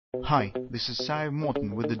Hi, this is Sive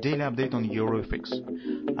Morten with the daily update on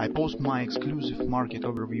EuroFX. I post my exclusive market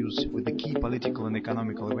overviews with the key political and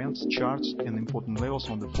economical events, charts and important levels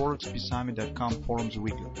on the ForexPeaceArmy.com forums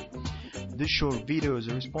weekly. This short video is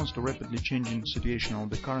a response to rapidly changing situation on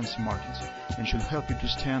the currency markets and should help you to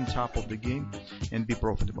stay on top of the game and be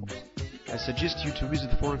profitable. I suggest you to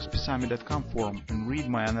visit ForexPeaceArmy.com forum and read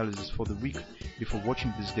my analysis for the week before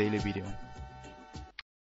watching this daily video.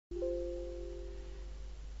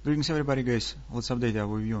 Greetings everybody guys, let's update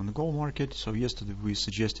our view on the gold market. So yesterday we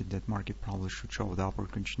suggested that market probably should show the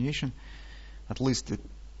upward continuation. At least it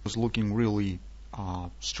was looking really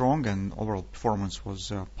strong and overall performance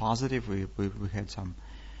was positive. We had some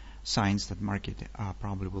signs that market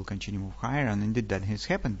probably will continue to move higher, and indeed that has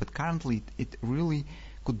happened, but currently it really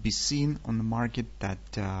could be seen on the market that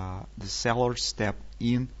the sellers step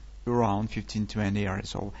in around 1520 area.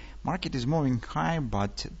 So market is moving high,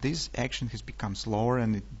 but this action has become slower,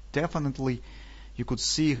 and it definitely you could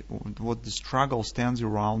see what the struggle stands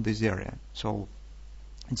around this area. So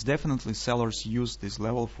it's definitely sellers use this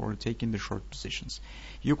level for taking the short positions.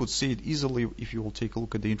 You could see it easily if you will take a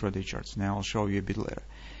look at the intraday charts. Now I'll show you a bit later.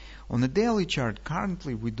 On the daily chart,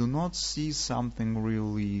 currently we do not see something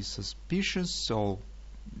really suspicious. So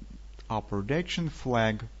upward action,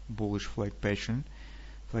 flag, bullish flag pattern,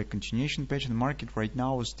 flag continuation pattern. The market right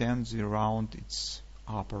now stands around its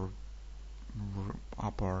upper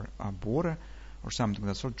border or something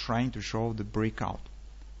that's sort of trying to show the breakout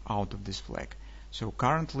out of this flag. So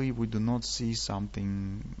currently we do not see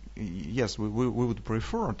something. Yes, we would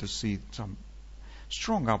prefer to see some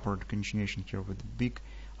strong upward continuation here with a big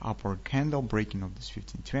upward candle breaking of this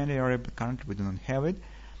 1520 area, but currently we do not have it.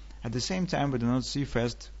 At the same time, we do not see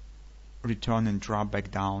fast return and drop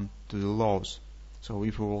back down to the lows. So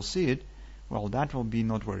if we will see it, well, that will be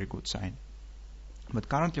not very good sign. But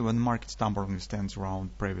currently when the market stubbornly stands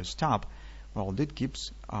around previous top, well, it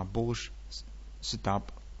keeps a bullish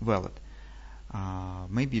setup valid.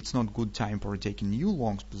 Maybe it's not good time for taking new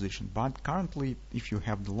longs position, but currently if you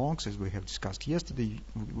have the longs, as we have discussed yesterday,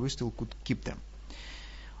 we still could keep them.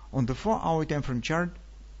 On the 4-hour time frame chart,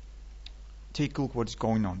 take a look what's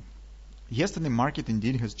going on. Yesterday market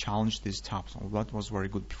indeed has challenged these tops. So that was very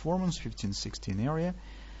good performance, 1516 area.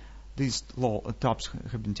 These tops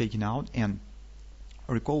have been taken out, and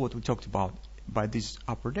recall what we talked about. By this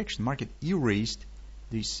upward action, market erased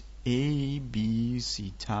this A, B,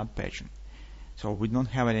 C top pattern. So we don't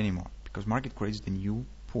have it anymore because market creates the new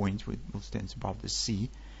point which stands above the C,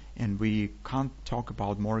 and we can't talk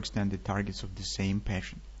about more extended targets of the same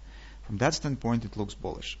pattern. From that standpoint, it looks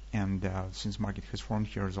bullish, and since market has formed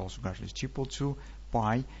here is also got this triple 2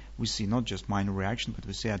 pi, we see not just minor reaction, but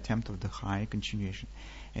we see attempt of the high continuation.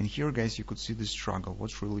 And here, guys, you could see the struggle.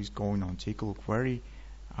 What's really is going on? Take a look. Very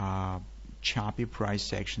choppy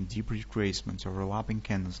price action, deep retracements, overlapping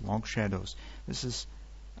candles, long shadows. This is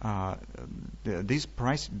this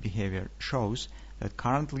price behavior shows that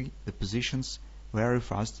currently the positions very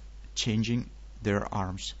fast changing their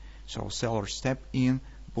arms. So sellers step in,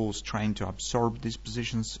 bulls trying to absorb these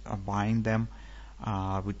positions, buying them,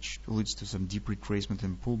 which leads to some deep retracement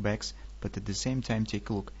and pullbacks. But at the same time, take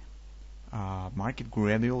a look. Market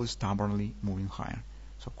gradually, stubbornly moving higher,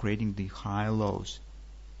 so creating the high lows.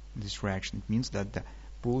 This reaction, it means that the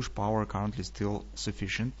bullish power currently still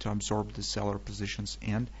sufficient to absorb the seller positions,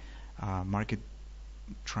 and market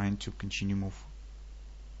trying to continue move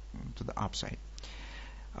to the upside.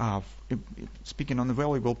 Speaking on the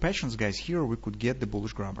valuable patterns, guys, here we could get the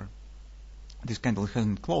bullish grabber. This candle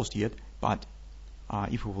hasn't closed yet, but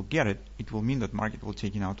if we will get it, it will mean that market will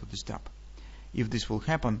take it out to the stop. If this will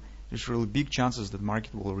happen, there's really big chances that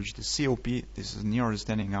market will reach the COP. This is near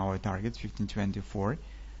standing our target, 1524,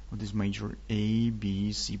 with this major A,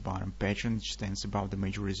 B, C bottom pattern, which stands above the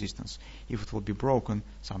major resistance. If it will be broken,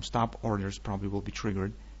 some stop orders probably will be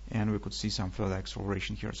triggered, and we could see some further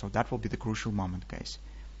acceleration here. So that will be the crucial moment, guys.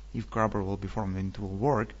 If grabber will be formed and it will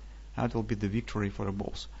work, that will be the victory for the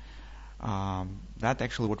bulls. That's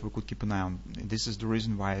actually what we could keep an eye on. This is the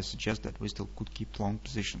reason why I suggest that we still could keep long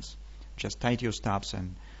positions. Just tight your stops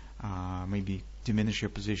and maybe diminish your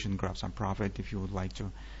position, grab some profit if you would like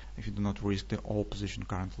to, if you do not risk the all position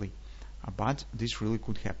currently. But this really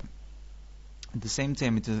could happen. At the same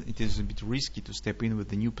time, it is a bit risky to step in with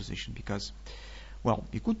the new position because, well,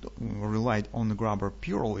 you could rely on the grabber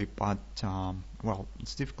purely, but well,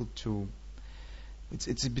 it's difficult to.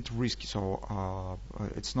 It's a bit risky, so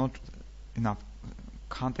it's not enough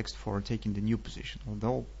context for taking the new position.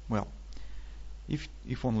 Although, well,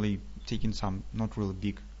 if only taking some not really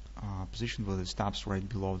big position where the stops right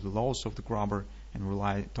below the lows of the grabber and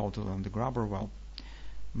rely totally on the grabber, well,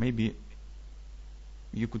 maybe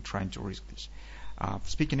you could try to risk this.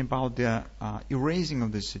 Speaking about the erasing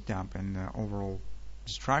of the setup and overall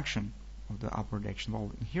destruction of the upward action,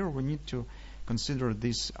 well, here we need to consider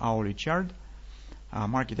this hourly chart.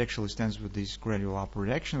 Market actually stands with this gradual upward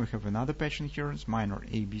action. We have another pattern here, it's minor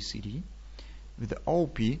ABCD, with the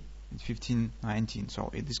OP at 1519.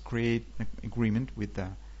 So it is create an agreement with the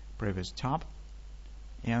previous top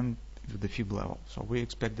and with the fib level. So we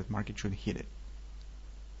expect that market should hit it.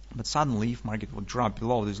 But suddenly, if market would drop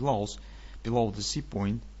below these lows, below the C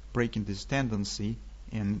point, breaking this tendency,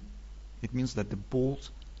 and it means that the bulls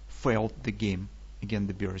failed the game against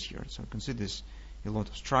the bears here. So you can see this, a lot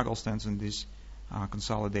of struggle stands in this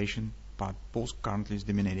consolidation, but bulls currently is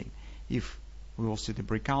dominating. If we will see the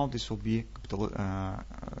breakout, this will be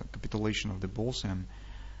capitulation of the bulls, and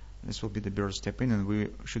this will be the bears step in, and we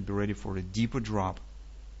should be ready for a deeper drop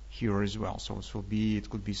here as well. So it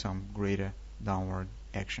could be some greater downward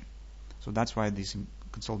action. So that's why this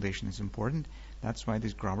consolidation is important. That's why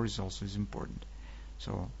this grabber is also important.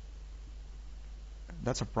 So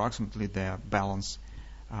that's approximately the balance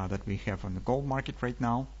that we have on the gold market right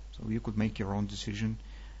now. So you could make your own decision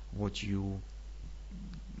what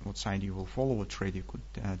side you will follow, what trade you could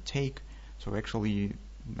take. So actually,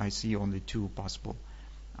 I see only two possible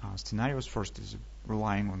scenarios. First is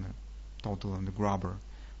relying on the total on the grabber,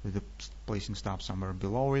 with the placing stop somewhere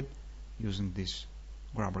below it, using this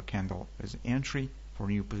grabber candle as entry for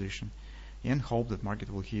new position, and hope that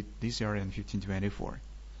market will hit this area in 1524.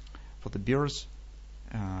 For the bears,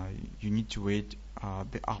 you need to wait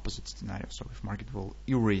the opposite scenario. So if market will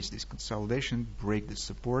erase this consolidation, break the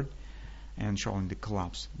support, and showing the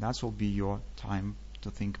collapse, that will be your time to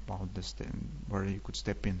think about this, where you could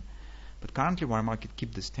step in. But currently, while market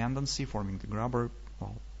keep this tendency forming the grabber,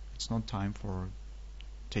 well, it's not time for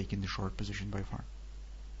taking the short position by far.